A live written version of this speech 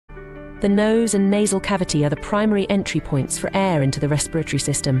The nose and nasal cavity are the primary entry points for air into the respiratory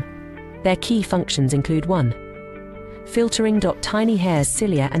system. Their key functions include 1. Filtering tiny hairs,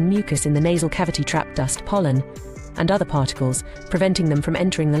 cilia and mucus in the nasal cavity trap dust, pollen, and other particles, preventing them from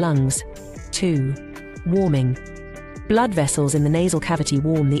entering the lungs. 2. Warming. Blood vessels in the nasal cavity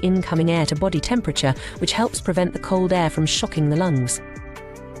warm the incoming air to body temperature, which helps prevent the cold air from shocking the lungs.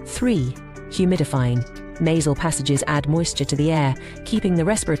 3. Humidifying. Nasal passages add moisture to the air, keeping the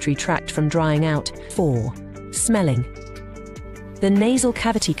respiratory tract from drying out. 4. Smelling. The nasal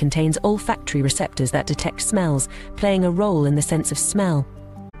cavity contains olfactory receptors that detect smells, playing a role in the sense of smell.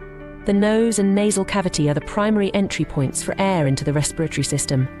 The nose and nasal cavity are the primary entry points for air into the respiratory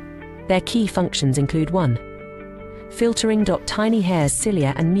system. Their key functions include 1. Filtering tiny hairs,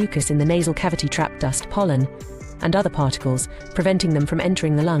 cilia and mucus in the nasal cavity trap dust, pollen, and other particles, preventing them from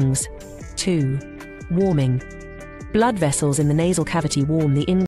entering the lungs. 2. Warming. Blood vessels in the nasal cavity warm the